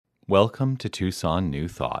Welcome to Tucson New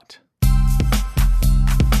Thought.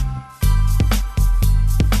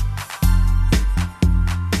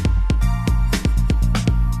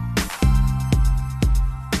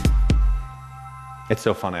 It's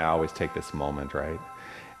so fun. I always take this moment, right?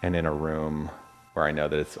 And in a room where I know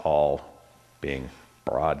that it's all being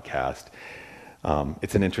broadcast,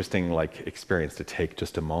 it's an interesting experience to take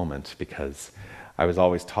just a moment, because I was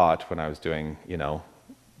always taught when I was doing, the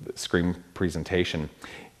Scream presentation,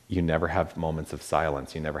 you never have moments of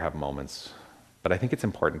silence, you never have moments. But I think it's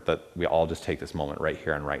important that we all just take this moment right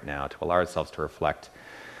here and right now to allow ourselves to reflect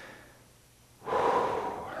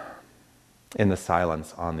in the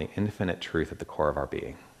silence on the infinite truth at the core of our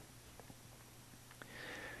being.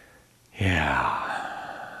 Yeah.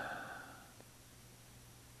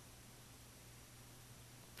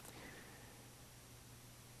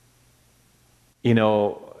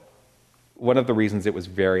 One of the reasons it was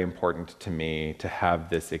very important to me to have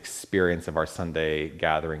this experience of our Sunday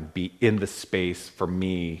gathering be in the space for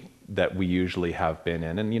me that we usually have been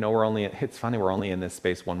in. And it's funny, we're only in this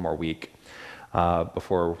space one more week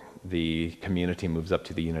before the community moves up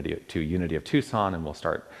to the Unity of Tucson, and we'll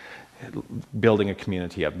start building a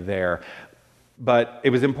community up there. But it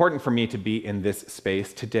was important for me to be in this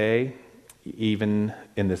space today, even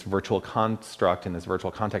in this virtual construct, in this virtual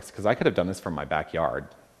context, because I could have done this from my backyard.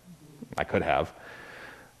 I could have.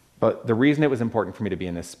 But the reason it was important for me to be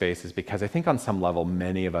in this space is because I think on some level,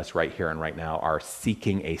 many of us right here and right now are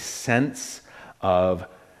seeking a sense of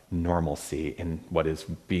normalcy in what is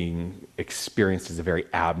being experienced as a very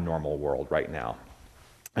abnormal world right now.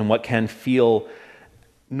 And what can feel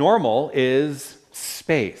normal is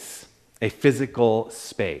space, a physical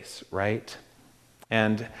space, right?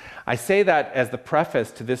 And I say that as the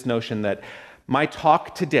preface to this notion that my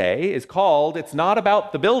talk today is called, It's Not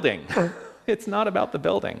About the Building. It's not about the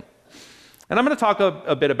building. And I'm going to talk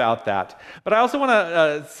a bit about that. But I also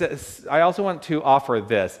want to offer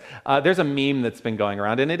this. There's a meme that's been going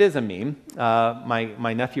around, and it is a meme.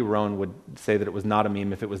 My nephew Rowan would say that it was not a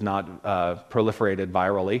meme if it was not proliferated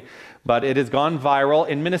virally. But it has gone viral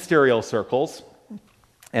in ministerial circles.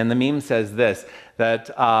 And the meme says this,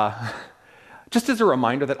 that just as a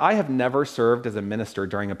reminder that I have never served as a minister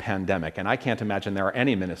during a pandemic, and I can't imagine there are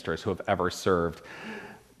any ministers who have ever served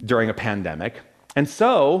during a pandemic. And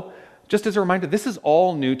so, just as a reminder, this is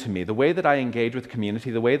all new to me. The way that I engage with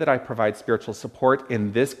community, the way that I provide spiritual support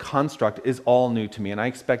in this construct is all new to me, and I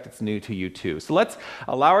expect it's new to you too. So let's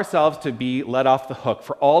allow ourselves to be let off the hook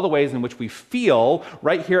for all the ways in which we feel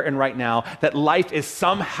right here and right now that life is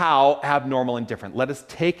somehow abnormal and different. Let us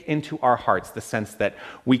take into our hearts the sense that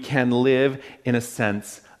we can live in a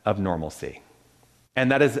sense of normalcy.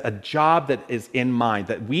 And that is a job that is in mind,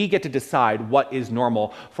 that we get to decide what is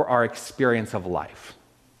normal for our experience of life.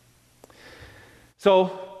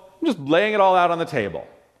 So I'm just laying it all out on the table.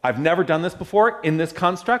 I've never done this before in this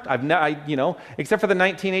construct. Except for the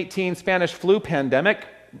 1918 Spanish flu pandemic.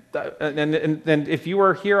 And if you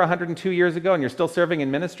were here 102 years ago and you're still serving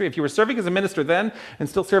in ministry, if you were serving as a minister then and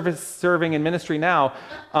still serving in ministry now,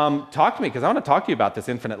 talk to me, because I want to talk to you about this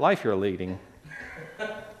infinite life you're leading.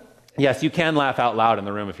 Yes, you can laugh out loud in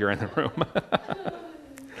the room if you're in the room.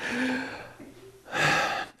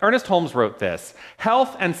 Ernest Holmes wrote this: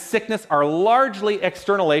 health and sickness are largely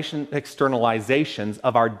externalizations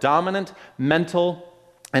of our dominant mental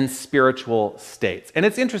and spiritual states. And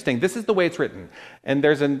it's interesting, this is the way it's written. And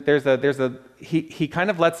he kind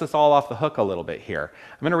of lets us all off the hook a little bit here.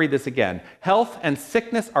 I'm going to read this again. Health and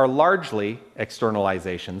sickness are largely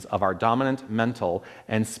externalizations of our dominant mental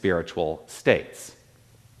and spiritual states.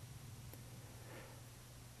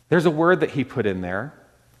 There's a word that he put in there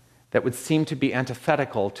that would seem to be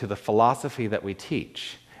antithetical to the philosophy that we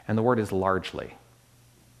teach, and the word is largely.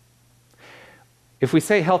 If we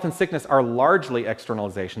say health and sickness are largely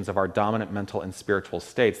externalizations of our dominant mental and spiritual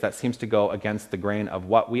states, that seems to go against the grain of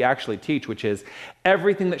what we actually teach, which is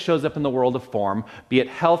everything that shows up in the world of form, be it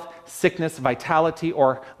health, sickness, vitality,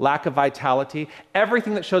 or lack of vitality,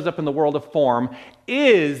 everything that shows up in the world of form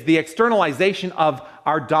is the externalization of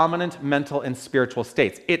our dominant mental and spiritual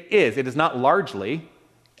states. It is not largely.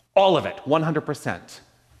 All of it, 100%.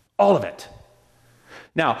 All of it.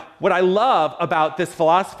 Now, what I love about this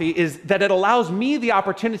philosophy is that it allows me the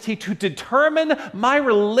opportunity to determine my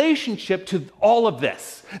relationship to all of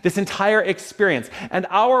this entire experience. And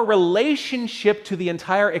our relationship to the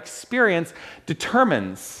entire experience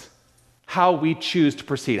determines how we choose to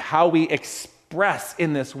proceed, how we express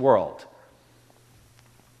in this world.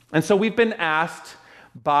 And so we've been asked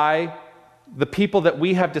by the people that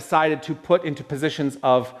we have decided to put into positions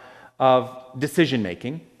of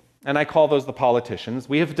decision-making and I call those the politicians,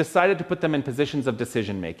 we have decided to put them in positions of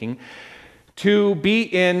decision making to be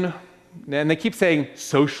in, and they keep saying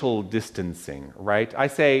social distancing, right? I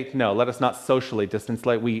say, no, let us not socially distance.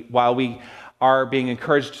 While we are being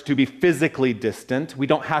encouraged to be physically distant, we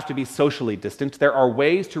don't have to be socially distant. There are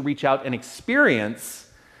ways to reach out and experience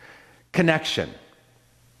connection.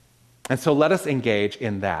 And so let us engage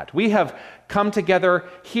in that. We have come together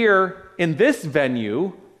here in this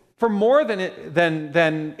venue for more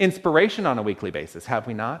than inspiration on a weekly basis, have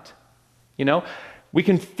we not? You know, we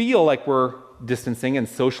can feel like we're distancing and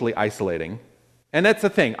socially isolating. And that's a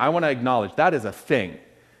thing. I want to acknowledge that is a thing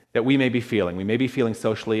that we may be feeling. We may be feeling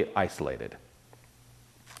socially isolated.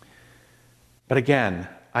 But again,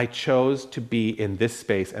 I chose to be in this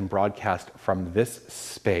space and broadcast from this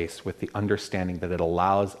space with the understanding that it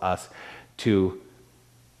allows us to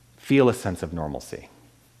feel a sense of normalcy.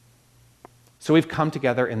 So we've come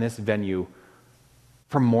together in this venue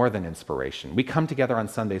for more than inspiration. We come together on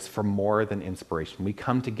Sundays for more than inspiration. We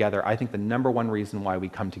come together, I think the number one reason why we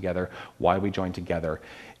come together, why we join together,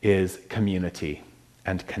 is community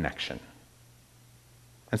and connection.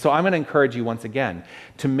 And so I'm going to encourage you once again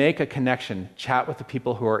to make a connection, chat with the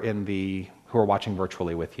people who are watching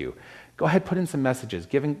virtually with you. Go ahead, put in some messages,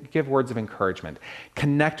 give words of encouragement.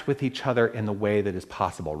 Connect with each other in the way that is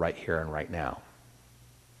possible right here and right now.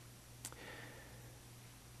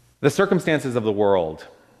 The circumstances of the world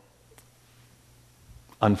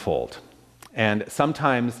unfold. And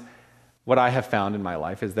sometimes what I have found in my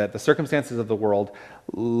life is that the circumstances of the world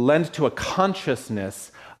lend to a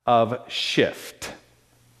consciousness of shift.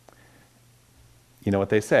 You know what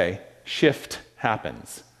they say, shift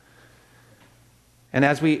happens. And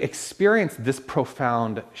as we experience this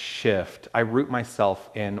profound shift, I root myself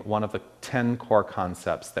in one of the 10 core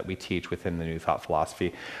concepts that we teach within the New Thought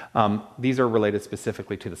philosophy. These are related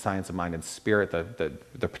specifically to the science of mind and spirit, the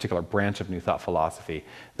particular branch of New Thought philosophy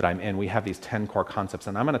that I'm in. We have these 10 core concepts,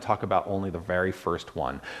 and I'm going to talk about only the very first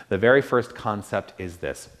one. The very first concept is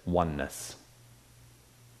this: oneness.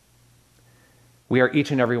 We are,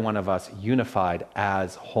 each and every one of us, unified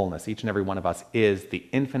as wholeness. Each and every one of us is the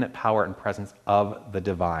infinite power and presence of the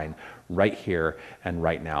divine right here and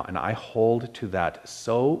right now. And I hold to that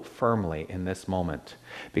so firmly in this moment,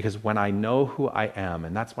 because when I know who I am,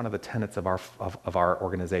 and that's one of the tenets of our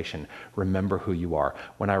organization, remember who you are.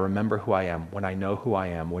 When I remember who I am, when I know who I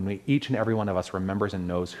am, when each and every one of us remembers and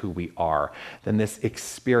knows who we are, then this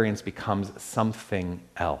experience becomes something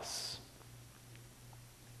else.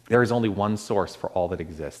 There is only one source for all that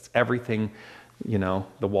exists. Everything, you know,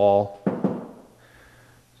 the wall,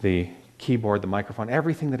 the keyboard, the microphone,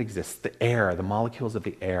 everything that exists, the air, the molecules of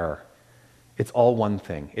the air, it's all one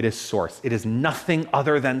thing. It is source. It is nothing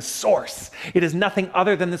other than source. It is nothing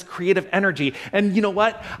other than this creative energy. And you know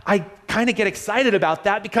what? I kind of get excited about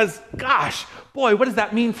that because, gosh, boy, what does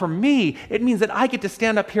that mean for me? It means that I get to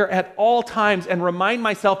stand up here at all times and remind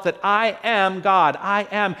myself that I am God. I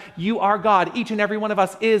am, you are God. Each and every one of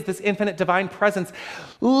us is this infinite divine presence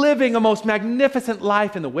living a most magnificent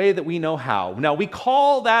life in the way that we know how. Now, we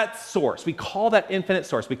call that source. We call that infinite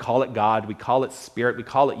source. We call it God. We call it spirit. We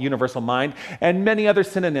call it universal mind and many other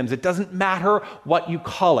synonyms. It doesn't matter what you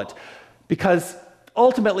call it, because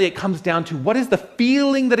ultimately it comes down to what is the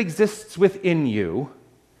feeling that exists within you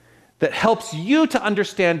that helps you to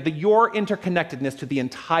understand your interconnectedness to the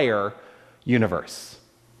entire universe.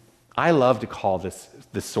 I love to call this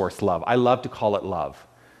source love. I love to call it love.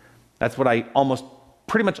 That's what I almost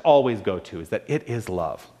pretty much always go to, is that it is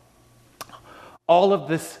love. All of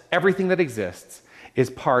this, everything that exists, is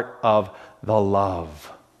part of the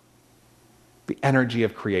love. The energy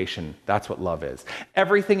of creation, that's what love is.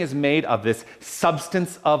 Everything is made of this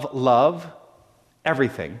substance of love,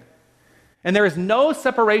 everything. And there is no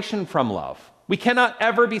separation from love. We cannot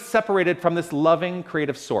ever be separated from this loving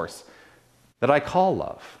creative source that I call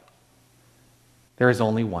love. There is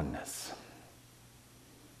only oneness.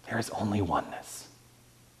 There is only oneness.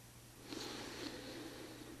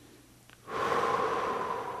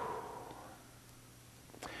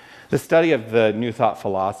 The study of the New Thought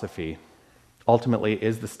philosophy ultimately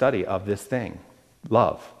is the study of this thing,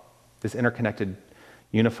 love, this interconnected,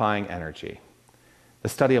 unifying energy. The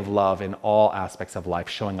study of love in all aspects of life,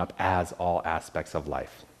 showing up as all aspects of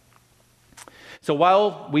life. So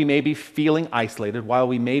while we may be feeling isolated, while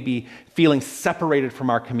we may be feeling separated from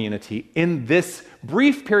our community in this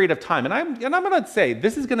brief period of time, and I'm going to say,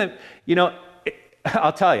 this is going to,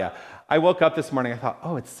 I'll tell you, I woke up this morning, I thought,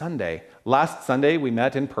 oh, it's Sunday. Last Sunday, we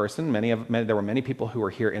met in person. There were many people who were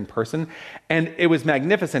here in person, and it was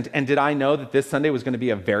magnificent. And did I know that this Sunday was going to be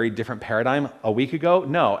a very different paradigm a week ago?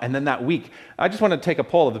 No. And then that week, I just want to take a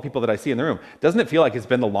poll of the people that I see in the room. Doesn't it feel like it's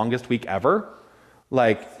been the longest week ever?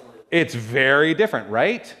 Like, it's very different,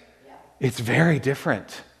 right? Yeah. It's very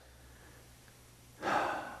different.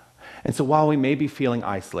 And so while we may be feeling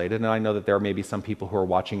isolated, and I know that there may be some people who are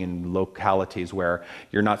watching in localities where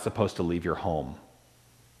you're not supposed to leave your home,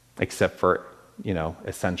 except for,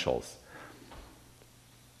 essentials.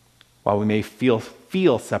 While we may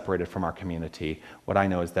feel separated from our community, what I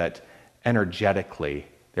know is that energetically,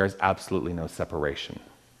 there is absolutely no separation.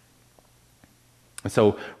 And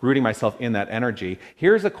so, rooting myself in that energy,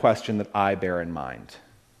 here's a question that I bear in mind.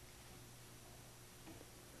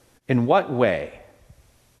 In what way,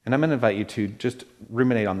 and I'm going to invite you to just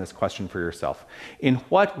ruminate on this question for yourself. In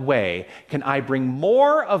what way can I bring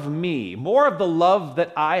more of me, more of the love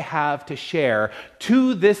that I have to share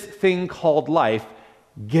to this thing called life,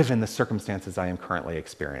 given the circumstances I am currently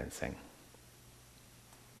experiencing?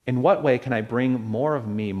 In what way can I bring more of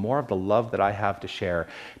me, more of the love that I have to share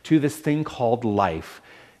to this thing called life,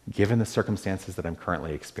 given the circumstances that I'm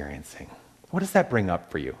currently experiencing? What does that bring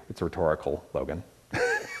up for you? It's rhetorical, Logan.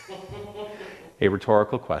 A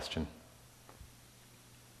rhetorical question.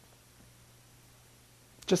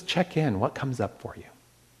 Just check in. What comes up for you?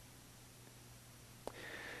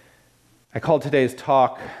 I called today's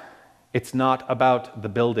talk, "It's Not About the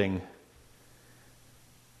Building,"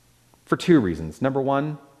 for two reasons. Number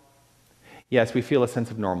one, yes, we feel a sense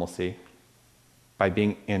of normalcy by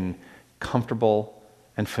being in comfortable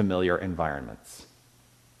and familiar environments.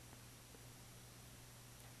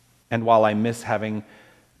 And while I miss having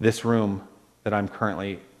this room that I'm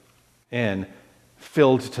currently in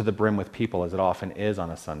filled to the brim with people, as it often is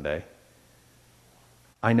on a Sunday,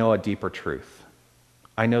 I know a deeper truth.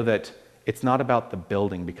 I know that it's not about the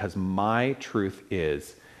building, because my truth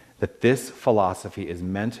is that this philosophy is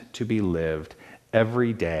meant to be lived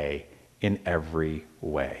every day in every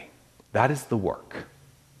way. That is the work.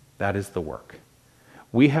 That is the work.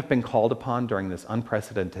 We have been called upon during this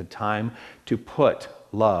unprecedented time to put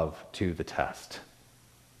love to the test.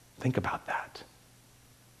 Think about that.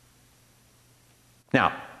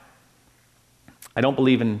 Now, I don't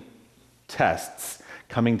believe in tests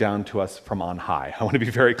coming down to us from on high. I want to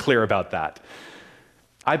be very clear about that.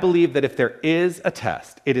 I believe that if there is a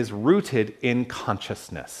test, it is rooted in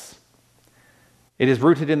consciousness. It is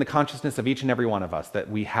rooted in the consciousness of each and every one of us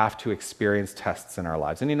that we have to experience tests in our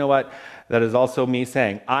lives. And you know what? That is also me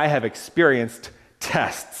saying, I have experienced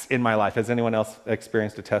tests in my life. Has anyone else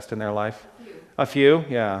experienced a test in their life? A few?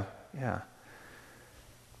 Yeah.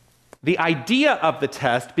 The idea of the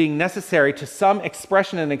test being necessary to some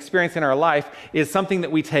expression and experience in our life is something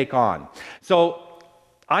that we take on. So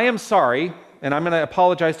I am sorry, and I'm going to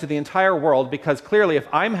apologize to the entire world, because clearly if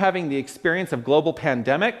I'm having the experience of global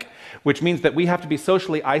pandemic, which means that we have to be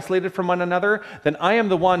socially isolated from one another, then I am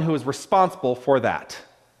the one who is responsible for that.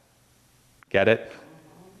 Get it?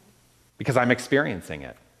 Because I'm experiencing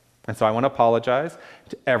it. And so I want to apologize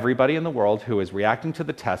to everybody in the world who is reacting to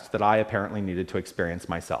the test that I apparently needed to experience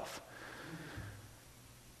myself.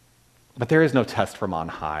 But there is no test from on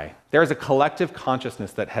high. There is a collective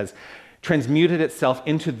consciousness that has transmuted itself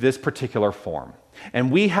into this particular form.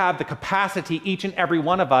 And we have the capacity, each and every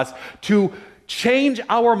one of us, to change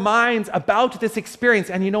our minds about this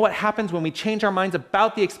experience. And you know what happens when we change our minds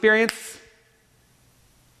about the experience?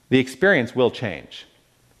 The experience will change.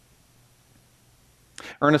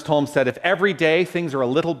 Ernest Holmes said, if every day things are a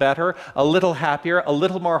little better, a little happier, a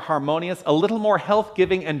little more harmonious, a little more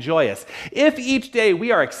health-giving and joyous, if each day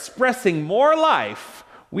we are expressing more life,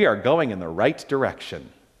 we are going in the right direction.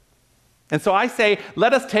 And so I say,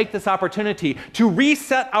 let us take this opportunity to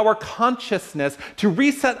reset our consciousness, to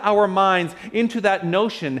reset our minds into that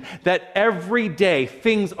notion that every day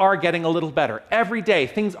things are getting a little better. Every day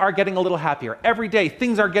things are getting a little happier. Every day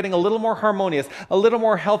things are getting a little more harmonious, a little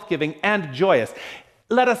more health-giving and joyous.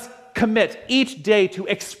 Let us commit each day to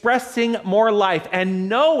expressing more life and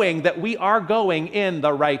knowing that we are going in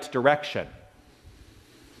the right direction.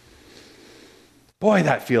 Boy,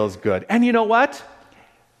 that feels good. And you know what?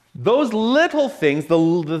 Those little things,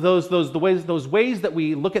 those ways that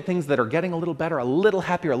we look at things that are getting a little better, a little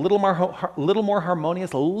happier, a little more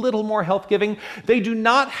harmonious, a little more health-giving, they do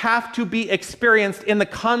not have to be experienced in the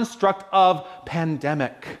construct of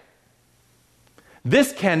pandemic.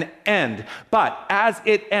 This can end, but as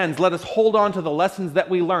it ends, let us hold on to the lessons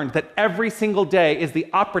that we learned, that every single day is the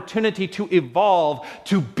opportunity to evolve,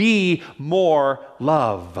 to be more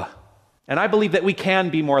love. And I believe that we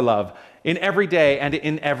can be more love in every day and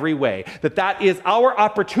in every way. That is our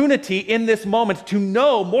opportunity in this moment to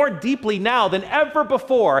know more deeply now than ever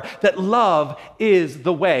before that love is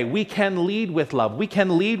the way. We can lead with love. We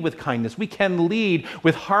can lead with kindness. We can lead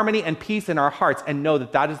with harmony and peace in our hearts and know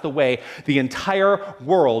that that is the way the entire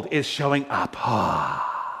world is showing up.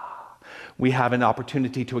 We have an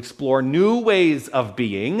opportunity to explore new ways of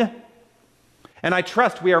being, and I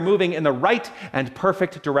trust we are moving in the right and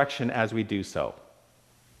perfect direction as we do so.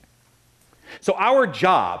 So our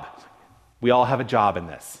job, we all have a job in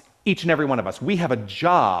this. Each and every one of us, we have a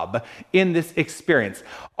job in this experience.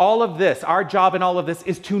 All of this, our job in all of this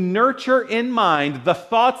is to nurture in mind the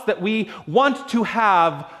thoughts that we want to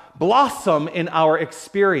have blossom in our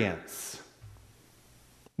experience.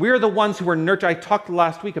 We are the ones who are nurturing. I talked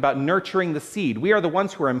last week about nurturing the seed. We are the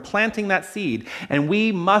ones who are implanting that seed, and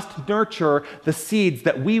we must nurture the seeds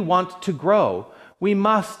that we want to grow. We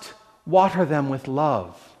must water them with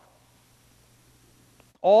love.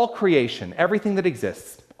 All creation, everything that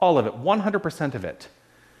exists, all of it, 100% of it,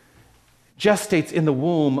 gestates in the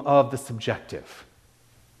womb of the subjective.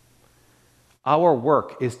 Our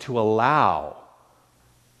work is to allow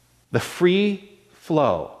the free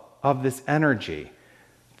flow of this energy,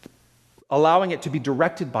 allowing it to be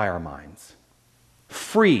directed by our minds,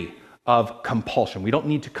 free of compulsion. We don't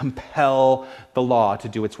need to compel the law to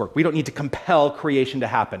do its work. We don't need to compel creation to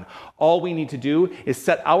happen. All we need to do is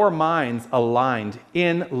set our minds aligned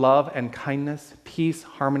in love and kindness, peace,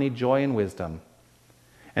 harmony, joy, and wisdom,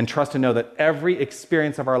 and trust and know that every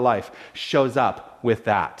experience of our life shows up with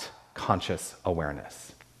that conscious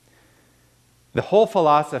awareness. The whole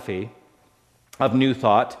philosophy of New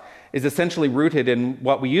Thought is essentially rooted in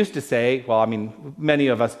what we used to say, well, I mean, many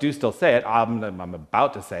of us do still say it, I'm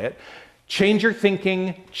about to say it, change your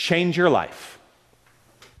thinking, change your life.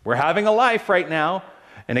 We're having a life right now,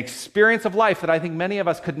 an experience of life that I think many of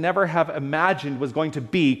us could never have imagined was going to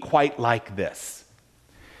be quite like this.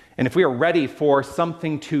 And if we are ready for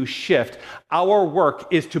something to shift, our work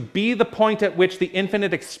is to be the point at which the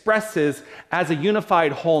infinite expresses as a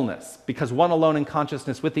unified wholeness, because one alone in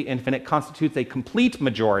consciousness with the infinite constitutes a complete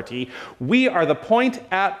majority. We are the point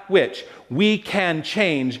at which we can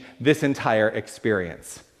change this entire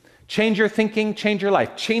experience. Change your thinking, change your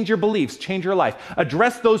life. Change your beliefs, change your life.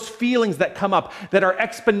 Address those feelings that come up that are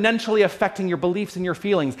exponentially affecting your beliefs and your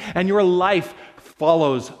feelings, and your life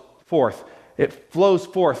follows forth. It flows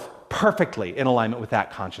forth perfectly in alignment with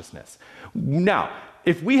that consciousness. Now,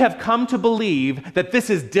 if we have come to believe that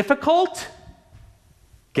this is difficult,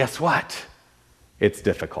 guess what? It's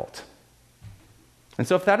difficult. And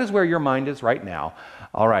so if that is where your mind is right now,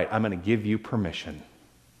 all right, I'm going to give you permission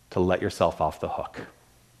to let yourself off the hook.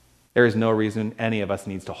 There is no reason any of us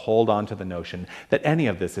needs to hold on to the notion that any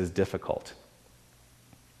of this is difficult.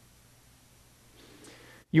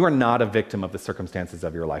 You are not a victim of the circumstances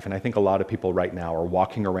of your life. And I think a lot of people right now are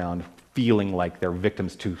walking around feeling like they're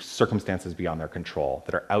victims to circumstances beyond their control,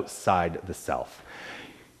 that are outside the self.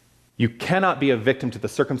 You cannot be a victim to the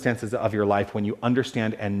circumstances of your life when you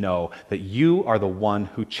understand and know that you are the one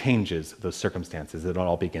who changes those circumstances. It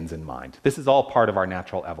all begins in mind. This is all part of our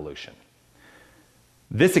natural evolution.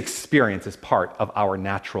 This experience is part of our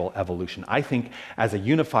natural evolution. I think as a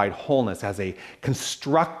unified wholeness, as a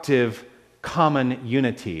constructive common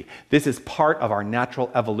unity, this is part of our natural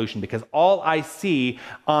evolution, because all I see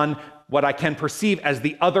on what I can perceive as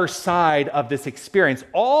the other side of this experience,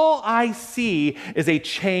 all I see is a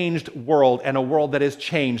changed world, and a world that is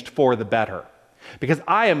changed for the better. Because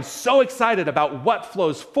I am so excited about what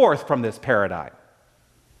flows forth from this paradigm.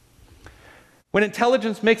 When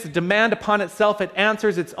intelligence makes a demand upon itself, it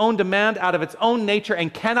answers its own demand out of its own nature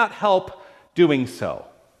and cannot help doing so.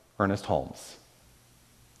 Ernest Holmes.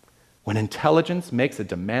 When intelligence makes a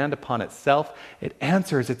demand upon itself, it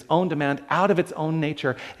answers its own demand out of its own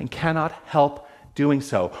nature and cannot help doing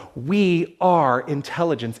so. We are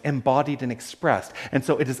intelligence embodied and expressed. And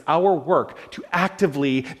so it is our work to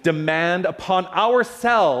actively demand upon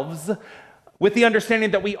ourselves, with the understanding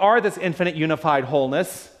that we are this infinite unified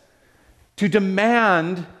wholeness, to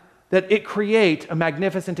demand that it create a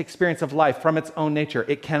magnificent experience of life from its own nature.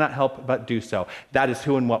 It cannot help but do so. That is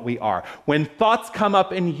who and what we are. When thoughts come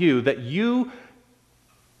up in you that you,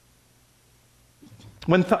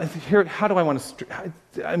 how do I want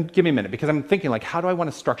to, give me a minute, because I'm thinking like, how do I want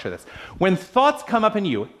to structure this? When thoughts come up in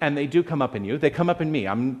you, and they do come up in you, they come up in me.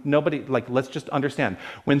 Let's just understand.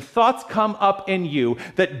 When thoughts come up in you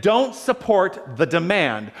that don't support the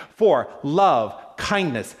demand for love,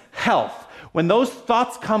 kindness, health, when those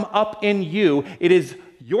thoughts come up in you, it is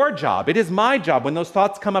your job, it is my job when those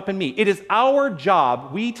thoughts come up in me. It is our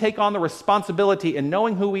job. We take on the responsibility in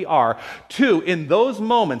knowing who we are to, in those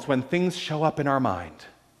moments when things show up in our mind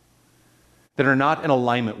that are not in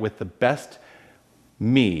alignment with the best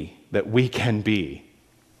me that we can be,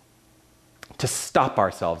 to stop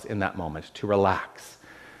ourselves in that moment, to relax,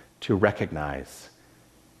 to recognize,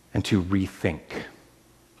 and to rethink.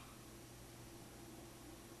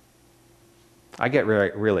 I get really,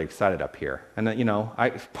 really excited up here. And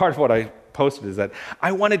part of what I posted is that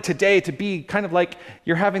I wanted today to be kind of like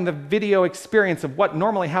you're having the video experience of what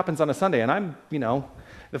normally happens on a Sunday. And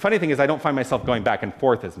the funny thing is I don't find myself going back and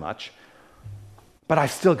forth as much, but I've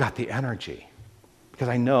still got the energy because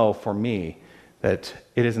I know for me that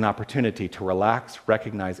it is an opportunity to relax,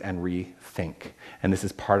 recognize, and rethink. And this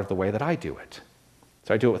is part of the way that I do it.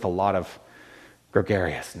 So I do it with a lot of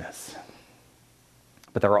gregariousness.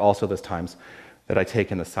 But there are also those times that I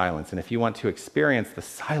take in the silence. And if you want to experience the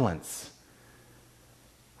silence,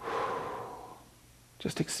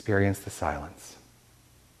 just experience the silence.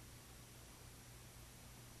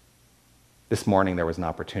 This morning there was an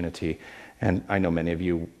opportunity, and I know many of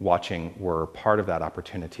you watching were part of that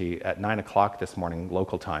opportunity. At 9 o'clock this morning,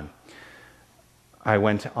 local time, I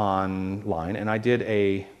went online and I did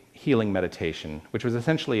a healing meditation, which was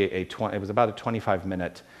essentially it was about a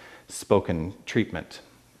 25-minute spoken treatment,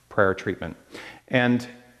 prayer treatment. And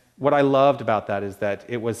what I loved about that is that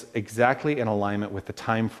it was exactly in alignment with the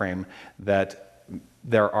time frame that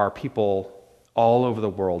there are people all over the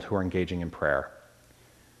world who are engaging in prayer.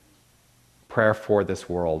 Prayer for this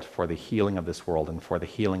world, for the healing of this world, and for the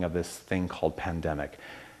healing of this thing called pandemic.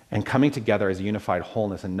 And coming together as a unified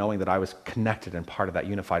wholeness and knowing that I was connected and part of that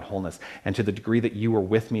unified wholeness. And to the degree that you were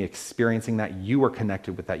with me experiencing that, you were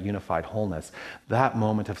connected with that unified wholeness. That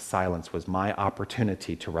moment of silence was my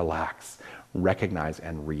opportunity to relax, recognize,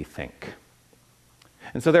 and rethink.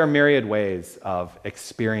 And so there are myriad ways of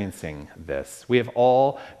experiencing this. We have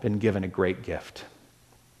all been given a great gift.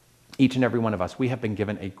 Each and every one of us, we have been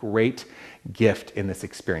given a great gift in this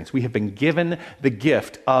experience. We have been given the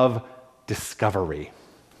gift of discovery.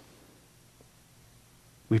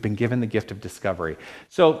 We've been given the gift of discovery.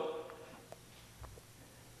 So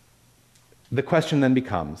the question then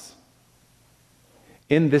becomes,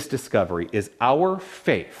 in this discovery, is our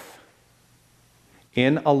faith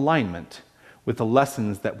in alignment with the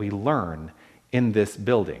lessons that we learn in this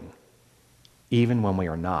building, even when we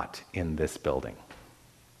are not in this building?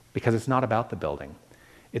 Because it's not about the building.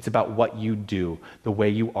 It's about what you do, the way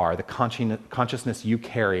you are, the consciousness you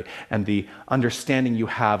carry, and the understanding you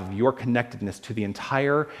have of your connectedness to the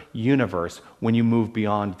entire universe when you move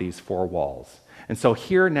beyond these four walls. And so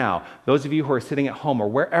here now, those of you who are sitting at home or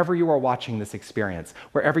wherever you are watching this experience,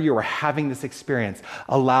 wherever you are having this experience,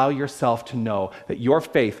 allow yourself to know that your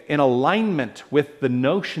faith, in alignment with the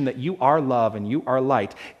notion that you are love and you are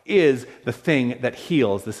light, is the thing that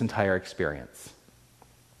heals this entire experience.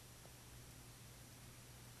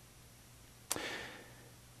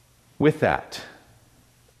 With that,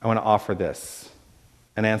 I want to offer this,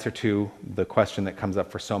 an answer to the question that comes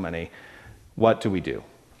up for so many. What do we do?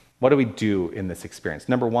 What do we do in this experience?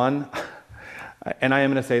 Number one, and I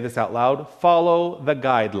am going to say this out loud, follow the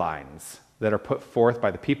guidelines that are put forth by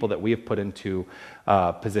the people that we have put into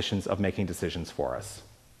positions of making decisions for us.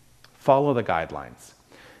 Follow the guidelines.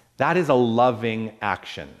 That is a loving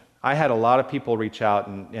action. I had a lot of people reach out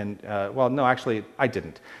well, no, actually, I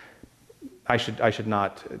didn't. I should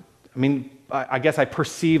not. I guess I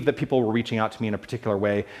perceived that people were reaching out to me in a particular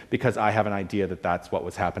way because I have an idea that that's what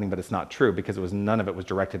was happening, but it's not true because none of it was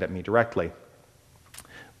directed at me directly.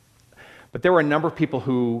 But there were a number of people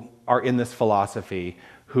who are in this philosophy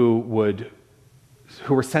who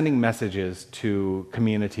were sending messages to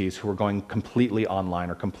communities who were going completely online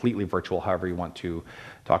or completely virtual, however you want to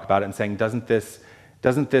talk about it, and saying, doesn't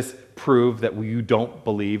this prove that you don't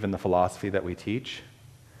believe in the philosophy that we teach?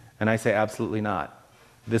 And I say, absolutely not.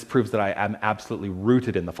 This proves that I am absolutely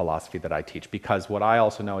rooted in the philosophy that I teach, because what I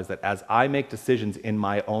also know is that as I make decisions in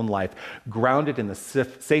my own life, grounded in the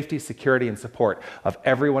safety, security, and support of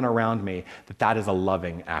everyone around me, that is a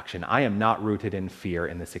loving action. I am not rooted in fear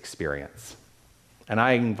in this experience. And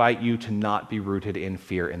I invite you to not be rooted in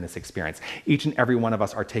fear in this experience. Each and every one of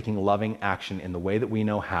us are taking loving action in the way that we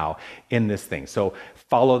know how in this thing. So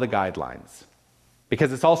follow the guidelines.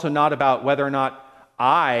 Because it's also not about whether or not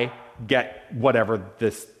I get whatever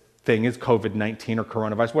this thing is, COVID-19 or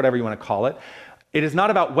coronavirus, whatever you want to call it. It is not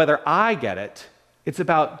about whether I get it. It's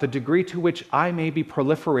about the degree to which I may be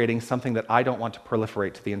proliferating something that I don't want to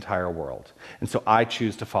proliferate to the entire world. And so I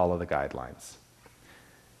choose to follow the guidelines.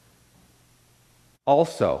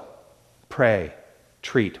 Also, pray,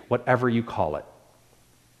 treat, whatever you call it.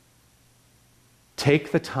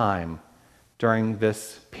 Take the time during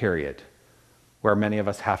this period where many of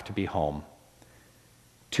us have to be home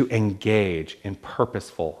to engage in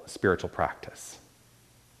purposeful spiritual practice.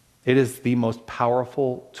 It is the most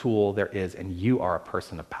powerful tool there is, and you are a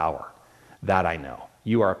person of power. That I know.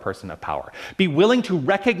 You are a person of power. Be willing to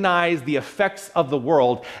recognize the effects of the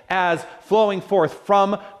world as flowing forth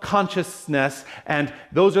from consciousness, and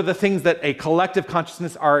those are the things that a collective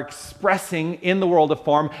consciousness are expressing in the world of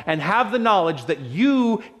form, and have the knowledge that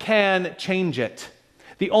you can change it.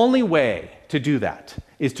 The only way to do that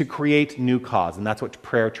is to create new cause, and that's what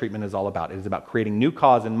prayer treatment is all about. It is about creating new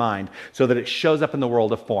cause in mind so that it shows up in the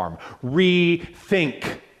world of form.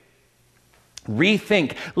 Rethink.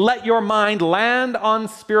 Rethink. Let your mind land on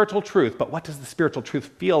spiritual truth. But what does the spiritual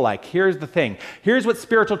truth feel like? Here's the thing. Here's what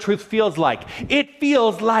spiritual truth feels like. It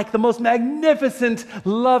feels like the most magnificent,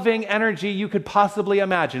 loving energy you could possibly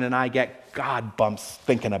imagine. And I get God bumps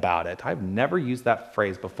thinking about it. I've never used that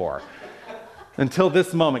phrase before. Until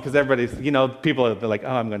this moment, because everybody's, people are like, oh,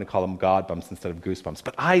 I'm going to call them God bumps instead of goosebumps.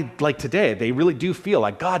 But like today, they really do feel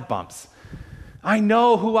like God bumps. I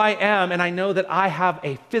know who I am, and I know that I have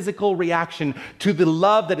a physical reaction to the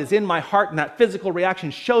love that is in my heart, and that physical reaction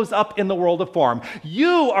shows up in the world of form.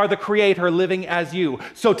 You are the creator living as you.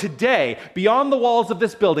 So today, beyond the walls of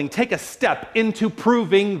this building, take a step into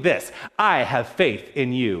proving this. I have faith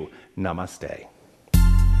in you. Namaste.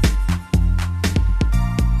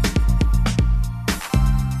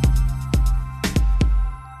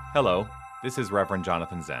 Hello, this is Reverend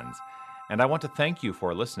Jonathan Zenz, and I want to thank you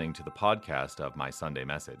for listening to the podcast of My Sunday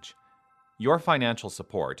Message. Your financial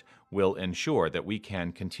support will ensure that we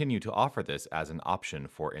can continue to offer this as an option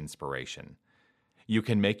for inspiration. You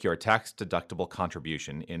can make your tax-deductible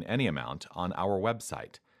contribution in any amount on our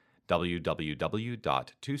website,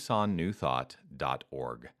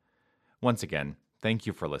 www.tucsonnewthought.org. Once again, thank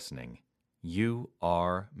you for listening. You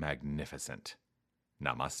are magnificent.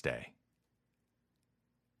 Namaste.